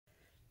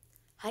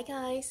Hi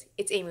guys,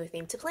 it's Amy with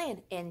Aim to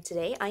Plan, and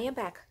today I am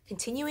back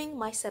continuing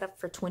my setup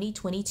for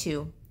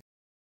 2022.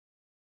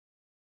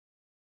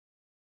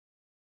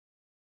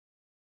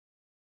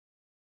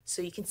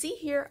 So you can see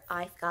here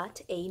I've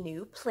got a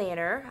new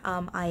planner.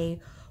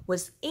 I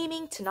was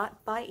aiming to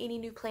not buy any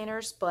new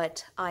planners,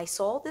 but I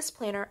saw this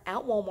planner at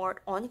Walmart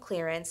on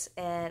clearance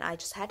and I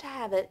just had to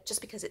have it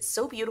just because it's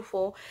so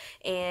beautiful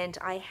and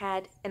I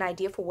had an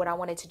idea for what I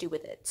wanted to do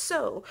with it.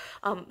 So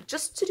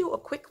just to do a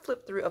quick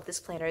flip through of this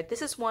planner,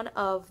 this is one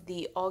of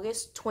the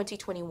August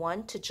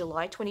 2021 to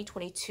July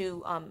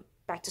 2022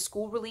 back to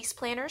school release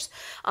planners.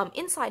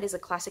 Inside is a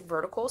classic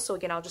vertical, so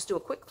again I'll just do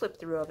a quick flip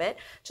through of it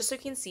just so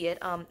you can see it.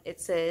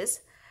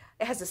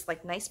 It has this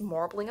like nice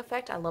marbling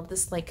effect. I love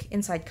this like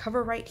inside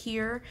cover right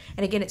here,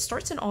 and again it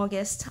starts in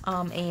August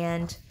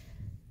and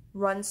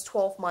runs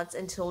 12 months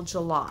until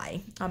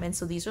July. And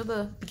so these are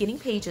the beginning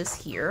pages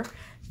here,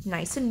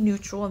 nice and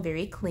neutral and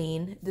very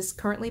clean. This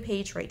currently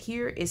page right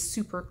here is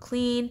super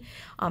clean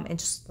and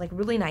just like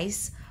really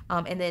nice.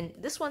 And then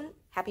this one,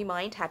 Happy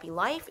Mind, Happy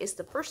Life, is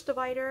the first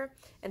divider,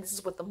 and this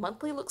is what the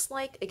monthly looks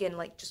like. Again,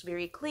 like just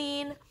very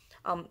clean,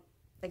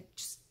 like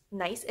just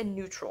nice and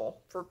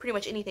neutral for pretty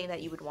much anything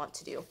that you would want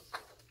to do.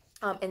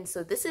 And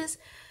so this is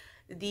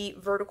the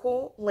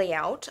vertical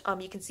layout.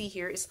 You can see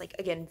here it's like,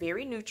 again,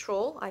 very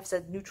neutral. I've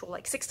said neutral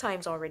like 6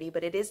 times already,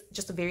 but it is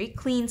just a very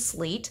clean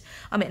slate.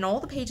 And all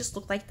the pages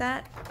look like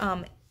that.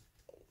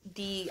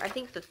 I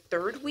think the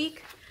third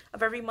week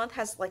of every month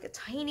has like a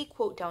tiny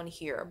quote down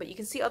here, but you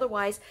can see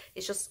otherwise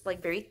it's just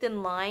like very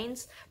thin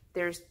lines.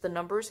 There's the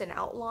numbers and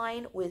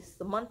outline with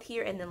the month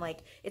here, and then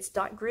like it's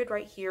dot grid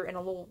right here and a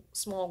little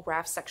small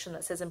graph section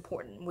that says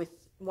important with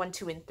 1,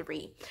 2, and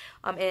 3.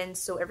 And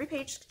so every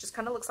page just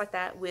kind of looks like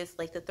that, with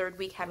like the third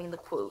week having the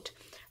quote.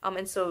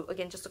 And so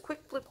again, just a quick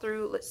flip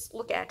through. Let's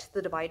look at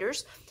the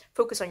dividers.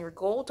 Focus on your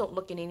goal. Don't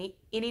look in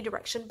any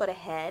direction but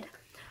ahead.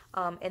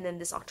 And then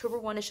this October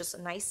one is just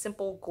a nice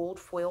simple gold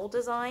foil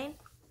design.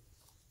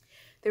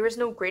 There is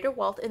no greater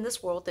wealth in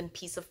this world than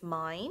peace of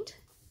mind.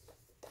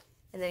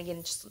 And then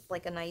again, just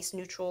like a nice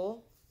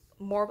neutral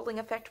marbling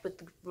effect with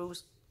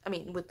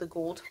the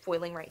gold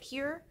foiling right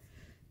here.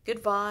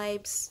 Good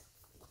vibes.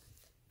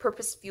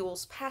 Purpose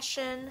fuels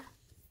passion.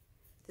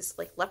 This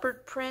like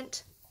leopard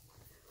print.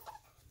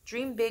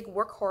 Dream big,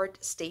 work hard,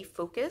 stay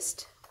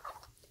focused.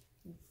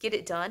 Get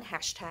it done,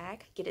 hashtag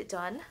get it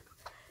done.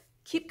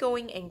 Keep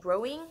going and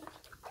growing.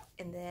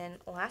 And then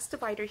last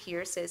divider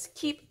here says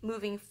keep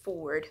moving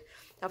forward.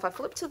 Now if I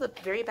flip to the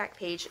very back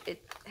page,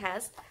 it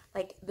has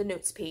like the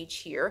notes page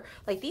here.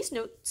 Like these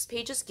notes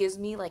pages gives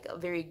me like a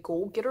very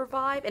goal-getter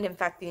vibe, and in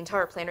fact the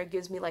entire planner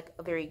gives me like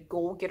a very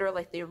goal-getter,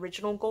 like the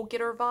original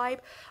goal-getter vibe.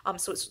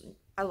 So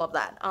I love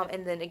that.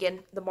 And then again,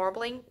 the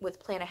marbling with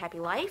Plan a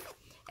Happy Life.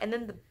 And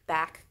then the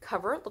back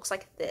cover looks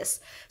like this.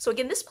 So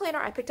again, this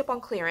planner I picked up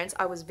on clearance.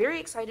 I was very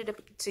excited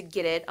to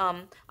get it.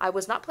 I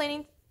was not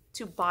planning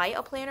to buy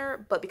a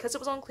planner, but because it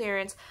was on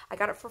clearance, I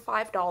got it for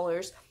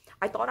 $5.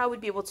 I thought I would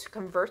be able to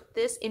convert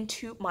this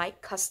into my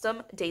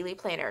custom daily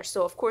planner.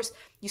 So of course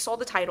you saw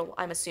the title,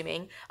 I'm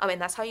assuming, and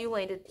that's how you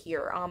landed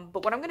here.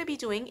 But what I'm going to be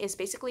doing is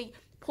basically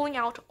pulling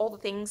out all the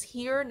things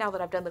here now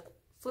that I've done the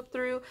flip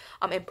through,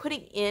 and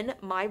putting in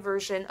my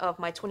version of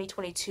my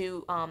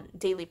 2022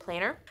 daily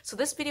planner. So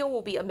this video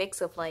will be a mix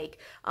of like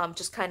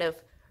just kind of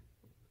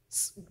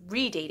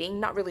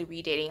redating, not really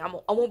redating.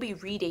 I won't be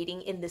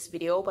redating in this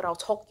video, but I'll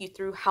talk you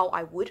through how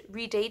I would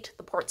redate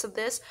the parts of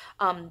this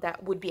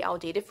that would be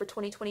outdated for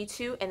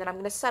 2022, and then I'm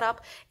going to set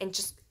up and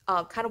just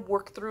kind of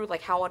work through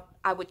like how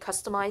I would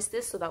customize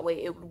this so that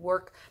way it would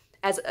work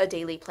as a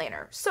daily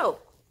planner. So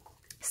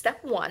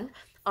step 1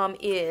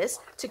 is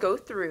to go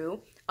through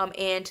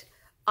and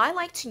I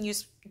like to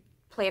use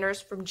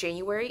planners from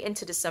January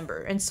into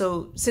December. And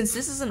so since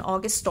this is an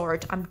August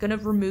start, I'm going to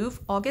remove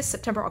August,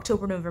 September,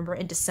 October, November,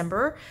 and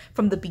December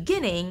from the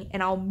beginning,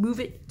 and I'll move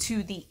it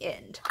to the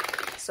end.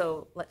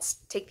 So let's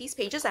take these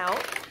pages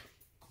out.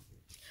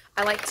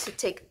 I like to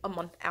take a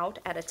month out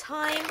at a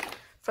time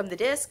from the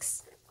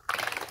discs,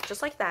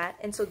 just like that.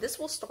 And so this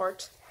will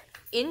start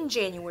in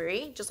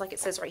January, just like it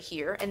says right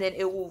here, and then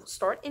it will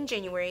start in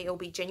January. It will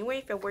be January,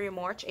 February,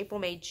 March,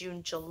 April, May,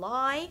 June,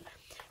 July,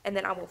 and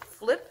then I will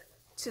flip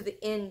to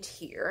the end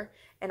here,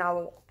 and I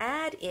will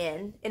add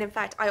in, and in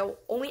fact I'll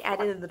only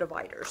add in the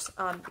dividers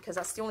because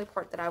that's the only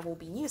part that I will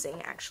be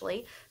using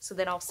actually. So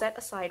then I'll set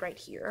aside right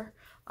here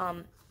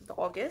the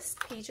August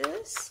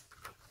pages,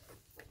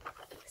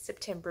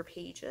 September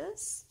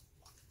pages,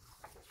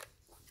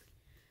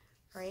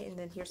 all right, and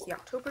then here's the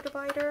October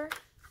divider,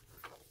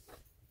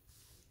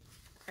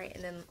 all right,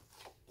 and then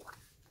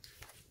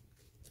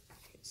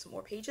some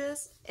more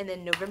pages, and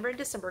then November and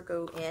December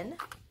go in.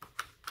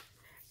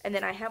 And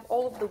then I have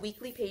all of the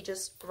weekly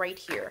pages right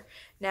here.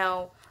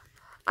 Now,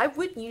 I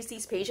would use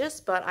these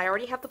pages, but I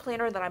already have the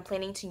planner that I'm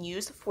planning to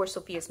use for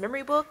Sophia's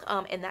memory book,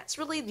 and that's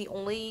really the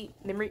only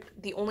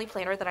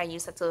planner that I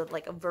use that's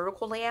like a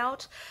vertical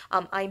layout.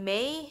 I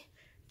may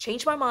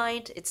change my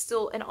mind. It's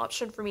still an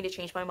option for me to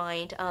change my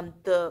mind.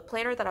 The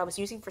planner that I was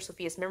using for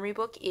Sophia's memory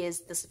book is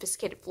the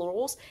Sophisticated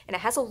Florals, and it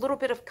has a little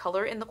bit of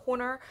color in the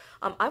corner.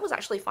 I was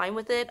actually fine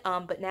with it,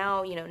 but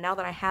now, now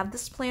that I have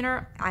this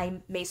planner,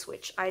 I may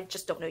switch. I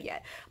just don't know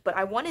yet. But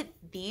I wanted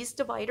these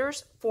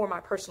dividers for my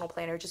personal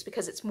planner just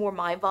because it's more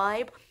my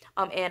vibe,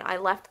 and I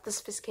left the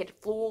Sophisticated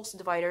Florals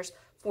dividers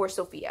for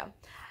Sophia.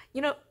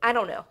 I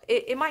don't know.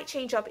 It might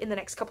change up in the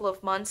next couple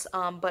of months,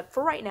 but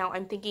for right now,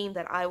 I'm thinking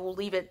that I will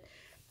leave it.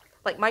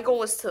 Like, my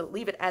goal is to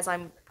leave it as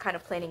I'm kind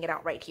of planning it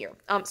out right here.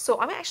 So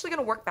I'm actually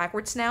going to work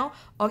backwards now.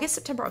 August,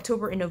 September,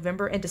 October, and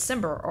November, and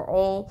December are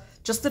all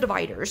just the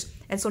dividers.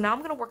 And so now I'm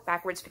going to work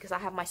backwards because I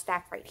have my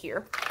stack right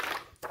here.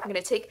 I'm going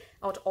to take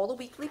out all the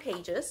weekly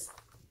pages,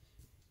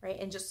 right?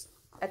 And just,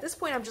 at this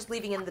point, I'm just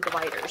leaving in the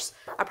dividers.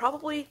 I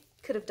probably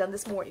could have done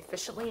this more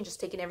efficiently and just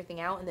taken everything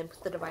out and then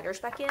put the dividers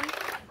back in.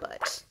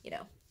 But,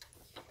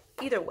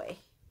 either way,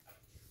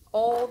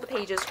 all the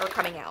pages are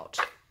coming out.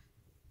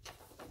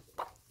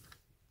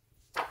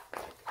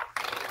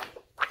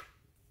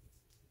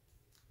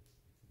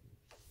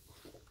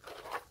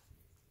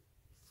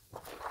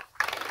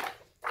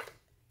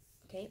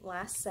 Okay,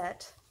 last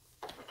set,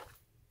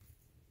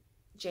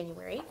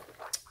 January.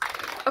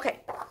 Okay,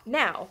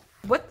 now,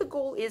 what the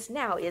goal is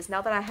now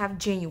that I have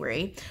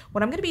January,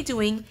 what I'm going to be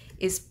doing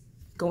is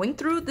going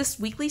through this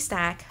weekly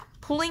stack,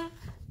 pulling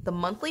the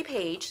monthly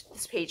page,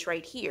 this page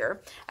right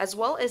here, as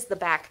well as the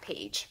back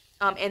page.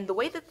 And the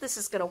way that this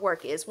is going to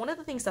work is, one of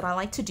the things that I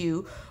like to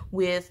do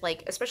with,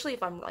 especially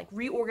if I'm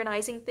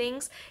reorganizing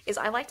things, is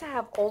I like to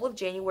have all of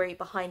January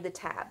behind the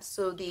tabs.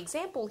 So the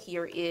example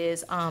here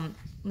is,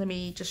 let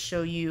me just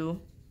show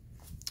you.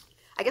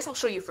 I guess I'll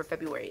show you for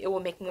February. It will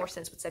make more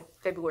sense with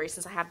February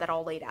since I have that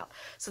all laid out.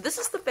 So this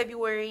is the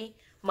February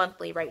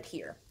monthly right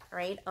here,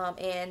 right?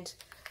 And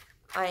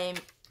I'm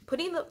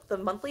putting the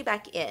monthly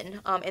back in,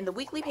 and the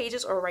weekly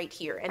pages are right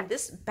here. And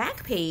this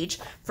back page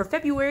for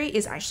February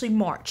is actually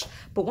March.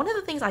 But one of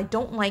the things I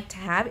don't like to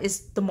have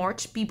is the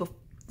March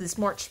this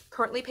March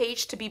currently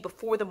page to be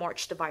before the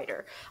March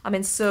divider.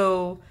 And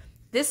so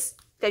this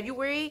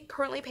February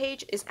currently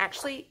page is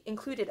actually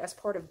included as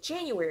part of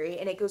January,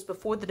 and it goes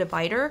before the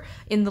divider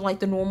in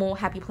the normal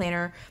Happy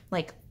Planner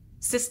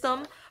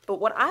system. But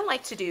what I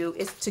like to do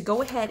is to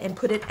go ahead and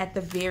put it at the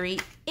very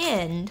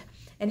end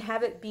and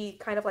have it be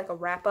kind of like a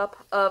wrap up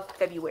of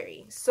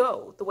February.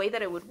 So the way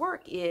that it would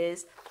work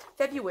is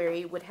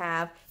February would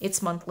have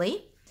its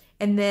monthly,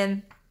 and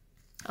then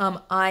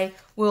I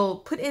will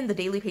put in the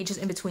daily pages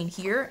in between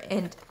here,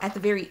 and at the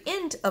very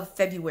end of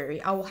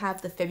February, I will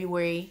have the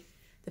February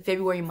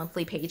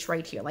monthly page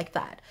right here like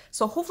that.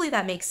 So hopefully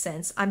that makes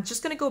sense. I'm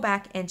just going to go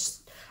back and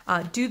just,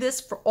 do this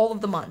for all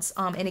of the months.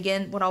 And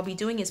again, what I'll be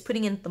doing is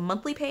putting in the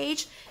monthly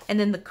page and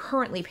then the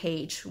currently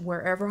page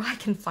wherever I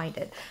can find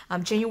it.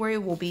 January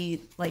will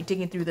be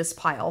digging through this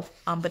pile,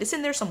 but it's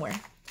in there somewhere.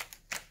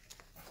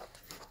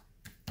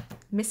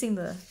 Missing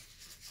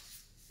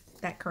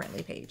that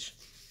currently page.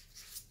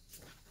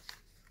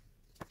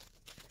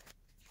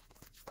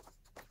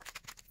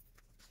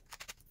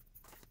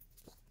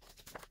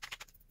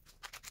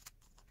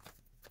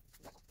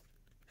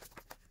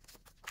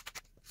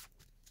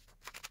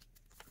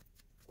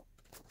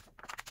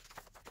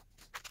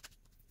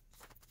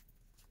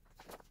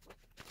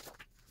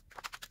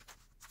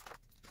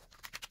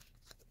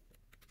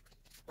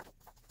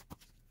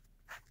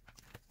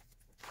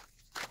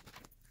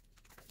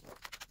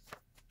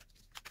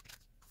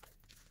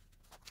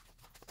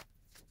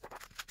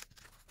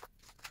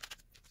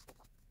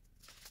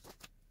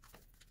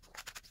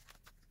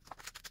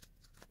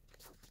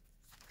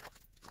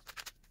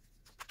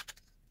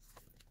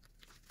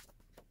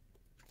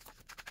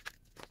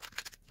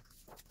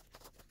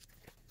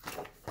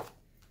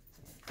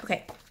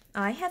 Okay,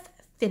 I have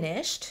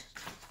finished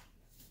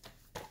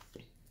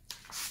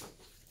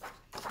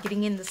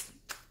getting in this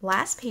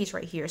last page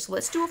right here. So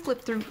let's do a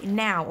flip through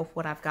now of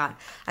what I've got.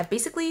 I've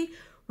basically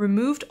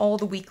removed all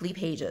the weekly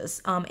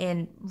pages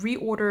and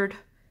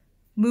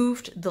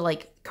moved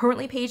the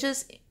currently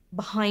pages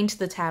behind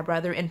the tab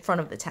rather in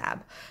front of the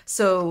tab.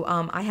 So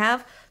I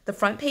have the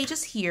front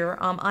pages here.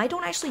 I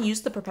don't actually use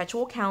the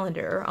perpetual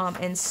calendar,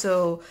 and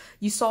so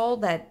you saw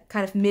that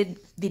kind of mid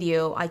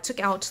video I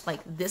took out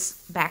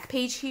this back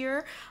page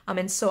here,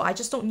 and so I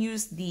just don't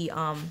use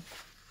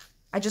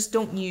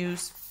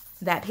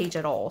that page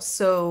at all.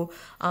 So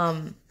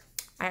I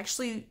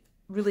actually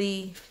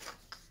really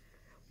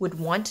would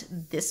want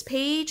this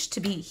page to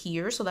be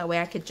here so that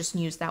way I could just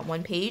use that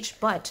one page,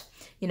 but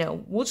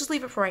we'll just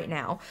leave it for right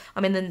now.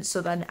 And then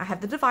I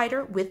have the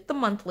divider with the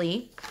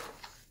monthly,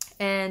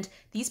 and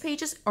these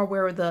pages are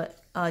where the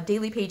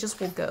daily pages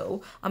will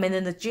go. And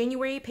then the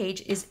January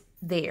page is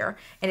there,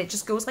 and it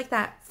just goes like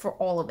that for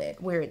all of it,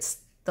 where it's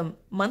the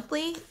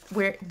monthly,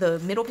 where the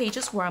middle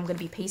pages where I'm going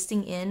to be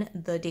pasting in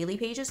the daily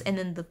pages, and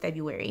then the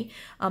February.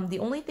 The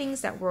only things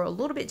that were a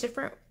little bit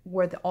different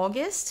were the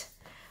August,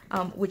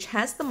 which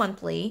has the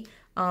monthly,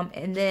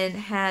 and then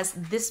has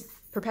this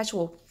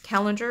perpetual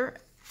calendar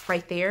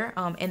right there,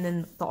 and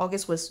then the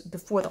August was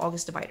before the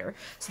August divider.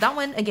 So that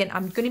one, again,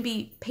 I'm going to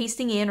be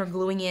pasting in or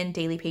gluing in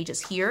daily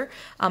pages here.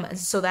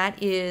 So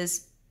that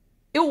is,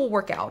 it will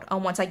work out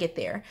once I get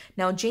there.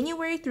 Now,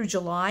 January through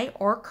July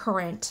are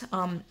current.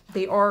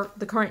 They are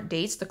the current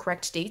dates, the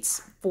correct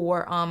dates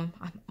for, I'm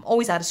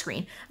always out of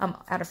screen,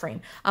 out of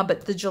frame.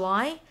 But the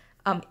July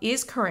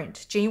is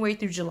current. January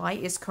through July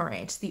is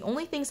current. The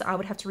only things that I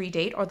would have to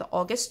redate are the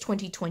August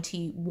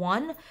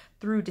 2021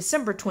 through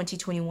December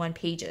 2021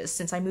 pages,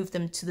 since I moved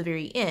them to the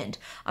very end.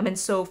 And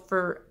so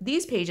for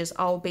these pages,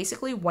 I'll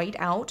basically white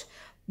out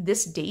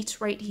this date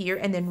right here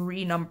and then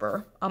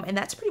renumber. And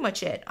that's pretty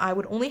much it. I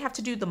would only have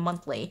to do the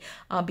monthly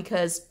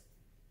because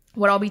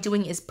what I'll be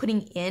doing is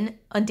putting in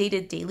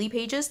undated daily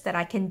pages that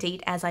I can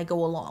date as I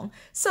go along.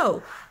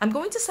 So I'm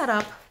going to set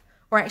up,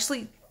 or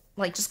actually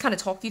like just kind of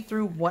talk you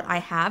through what I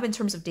have in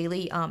terms of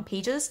daily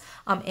pages.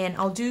 And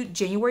I'll do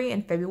January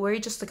and February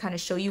just to kind of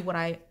show you what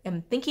I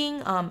am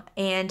thinking.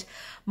 And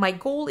my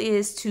goal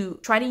is to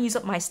try to use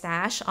up my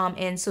stash.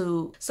 And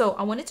so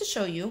I wanted to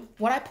show you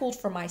what I pulled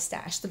from my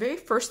stash. The very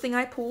first thing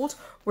I pulled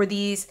were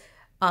these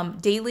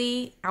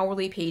daily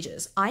hourly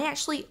pages. I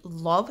actually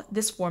love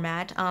this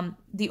format.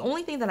 The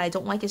only thing that I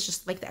don't like is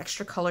just like the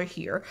extra color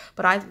here,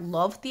 but I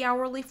love the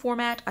hourly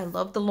format. I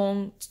love the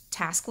long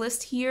task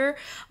list here.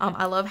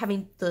 I love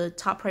having the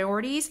top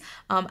priorities.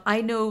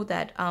 I know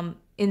that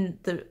in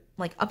the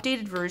like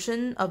updated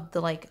version of the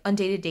like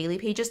undated daily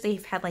pages,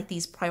 they've had like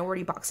these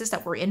priority boxes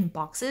that were in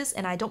boxes,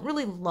 and I don't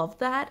really love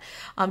that.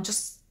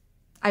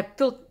 I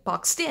feel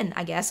boxed in,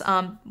 I guess,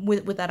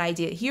 with that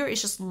idea. Here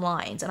it's just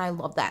lines, and I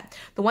love that.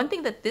 The one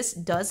thing that this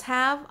does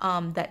have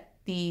that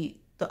the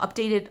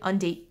updated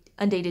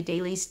undated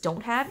dailies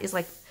don't have is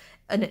like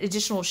an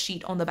additional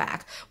sheet on the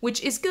back,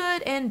 which is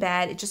good and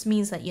bad. It just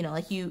means that, you know,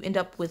 like you end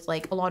up with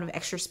like a lot of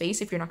extra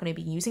space if you're not going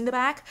to be using the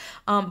back.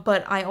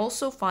 But I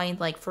also find,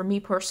 like, for me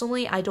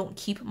personally, I don't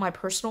keep my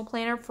personal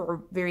planner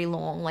for very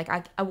long. Like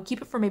I will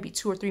keep it for maybe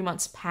 2 or 3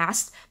 months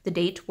past the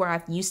date where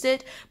I've used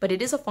it, but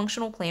it is a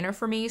functional planner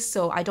for me,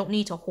 so I don't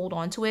need to hold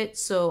on to it.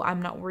 So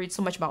I'm not worried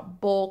so much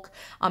about bulk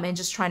and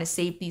just trying to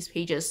save these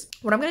pages.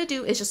 What I'm going to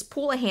do is just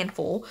pull a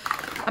handful.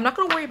 I'm not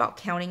going to worry about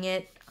counting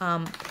it.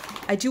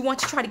 I do want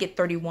to try to get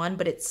 31,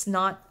 but it's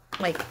not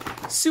like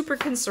super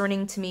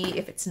concerning to me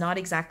if it's not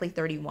exactly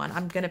 31.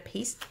 I'm going to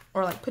paste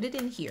or like put it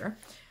in here.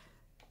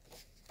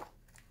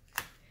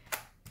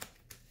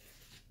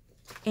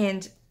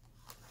 And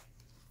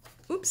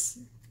oops,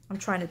 I'm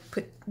trying to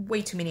put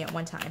way too many at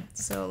one time.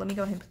 So let me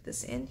go ahead and put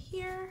this in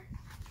here.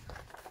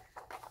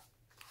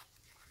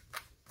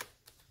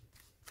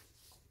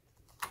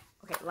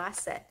 Okay,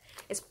 last set.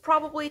 It's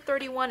probably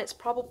 31. It's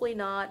probably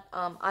not.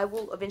 I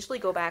will eventually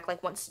go back.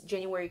 Like once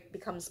January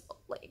comes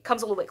a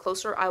little bit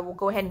closer, I will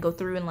go ahead and go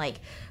through and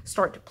like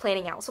start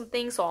planning out some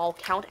things. So I'll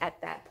count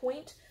at that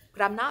point.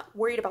 But I'm not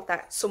worried about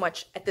that so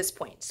much at this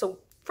point. So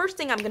first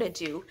thing I'm gonna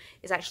do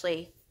is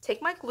actually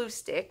take my glue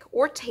stick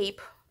or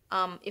tape.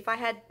 If I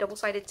had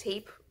double-sided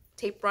tape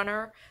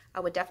runner,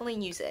 I would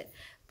definitely use it.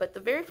 But the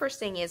very first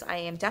thing is I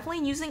am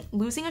definitely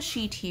losing a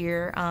sheet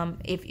here.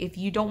 If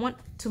you don't want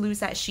to lose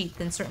that sheet,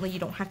 then certainly you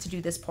don't have to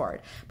do this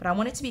part. But I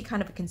want it to be kind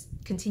of a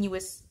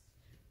continuous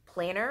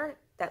planner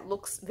that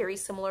looks very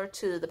similar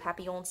to the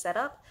Papillon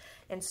setup.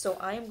 And so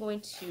I am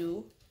going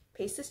to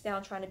paste this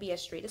down, trying to be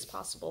as straight as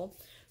possible.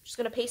 I'm just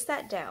going to paste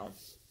that down,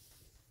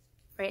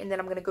 right? And then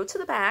I'm going to go to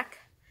the back,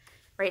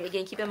 right?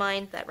 Again, keep in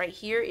mind that right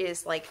here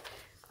is like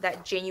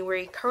that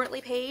January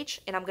currently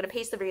page, and I'm going to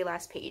paste the very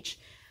last page.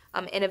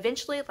 And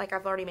eventually, like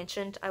I've already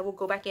mentioned, I will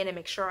go back in and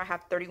make sure I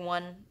have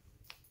 31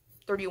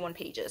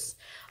 pages.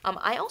 I'm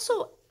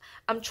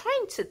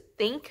trying to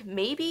think,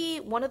 maybe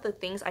one of the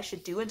things I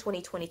should do in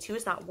 2022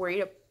 is not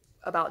worry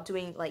about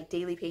doing like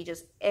daily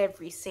pages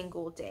every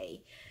single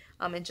day.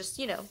 And just,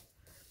 you know,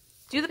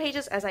 do the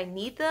pages as I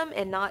need them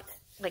and not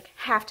like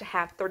have to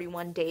have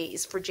 31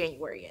 days for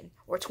January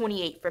or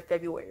 28 for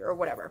February or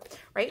whatever,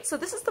 right? So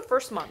this is the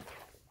first month,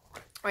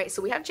 right? So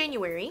we have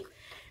January,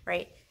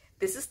 right?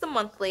 This is the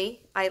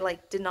monthly. I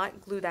like did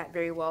not glue that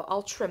very well.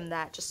 I'll trim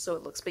that just so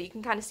it looks, but you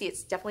can kind of see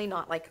it's definitely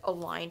not like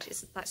aligned.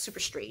 It's not super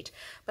straight,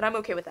 but I'm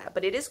okay with that.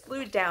 But it is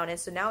glued down, and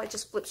so now it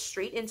just flips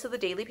straight into the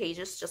daily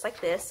pages, just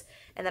like this.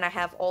 And then I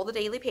have all the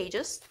daily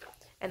pages,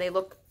 and they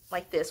look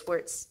like this, where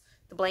it's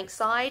the blank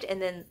side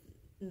and then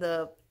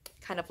the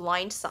kind of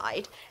lined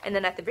side. And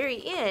then at the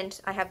very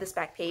end, I have this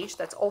back page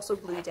that's also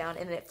glued down,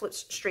 and then it flips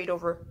straight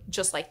over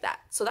just like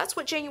that. So that's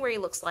what January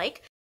looks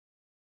like.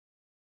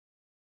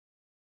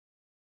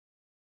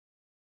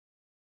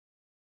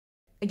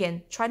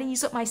 Again, try to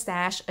use up my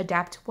stash,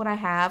 adapt what I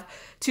have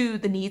to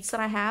the needs that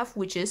I have,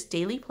 which is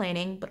daily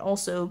planning, but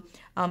also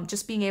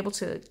just being able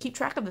to keep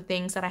track of the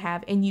things that I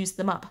have and use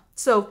them up.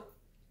 So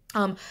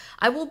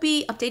I will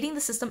be updating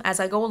the system as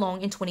I go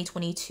along in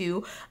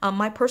 2022.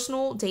 My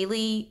personal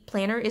daily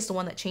planner is the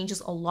one that changes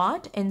a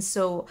lot, and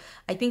so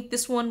I think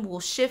this one will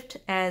shift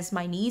as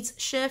my needs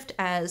shift,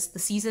 as the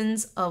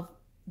seasons of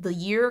the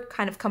year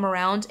kind of come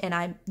around and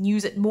I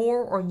use it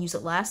more or use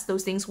it less.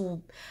 Those things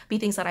will be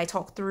things that I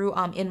talk through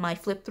in my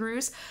flip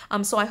throughs.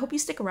 So I hope you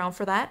stick around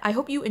for that. I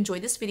hope you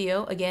enjoyed this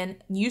video. Again,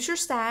 use your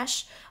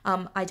stash.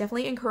 I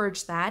definitely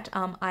encourage that.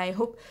 I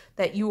hope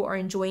that you are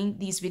enjoying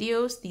these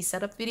videos, these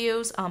setup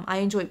videos. I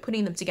enjoy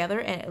putting them together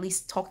and at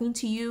least talking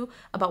to you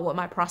about what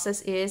my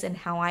process is and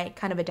how I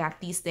kind of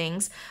adapt these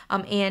things.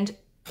 And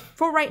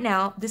for right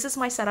now, this is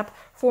my setup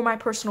for my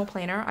personal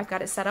planner. I've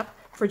got it set up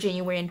for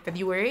January and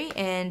February,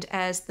 and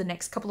as the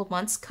next couple of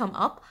months come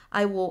up,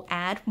 I will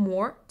add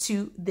more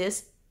to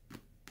this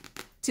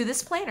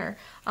planner.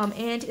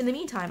 And in the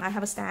meantime, I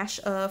have a stash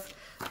of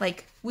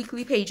like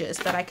weekly pages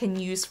that I can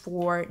use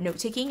for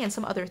note-taking and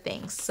some other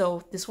things.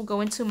 So this will go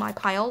into my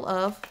pile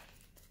of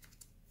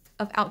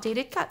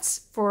outdated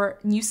cuts for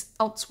use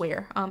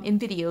elsewhere in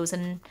videos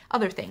and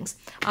other things.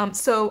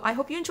 So I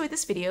hope you enjoyed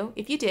this video.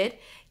 If you did,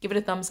 give it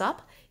a thumbs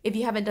up. If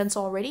you haven't done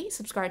so already,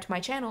 subscribe to my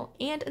channel.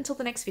 And until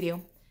the next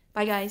video,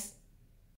 bye guys.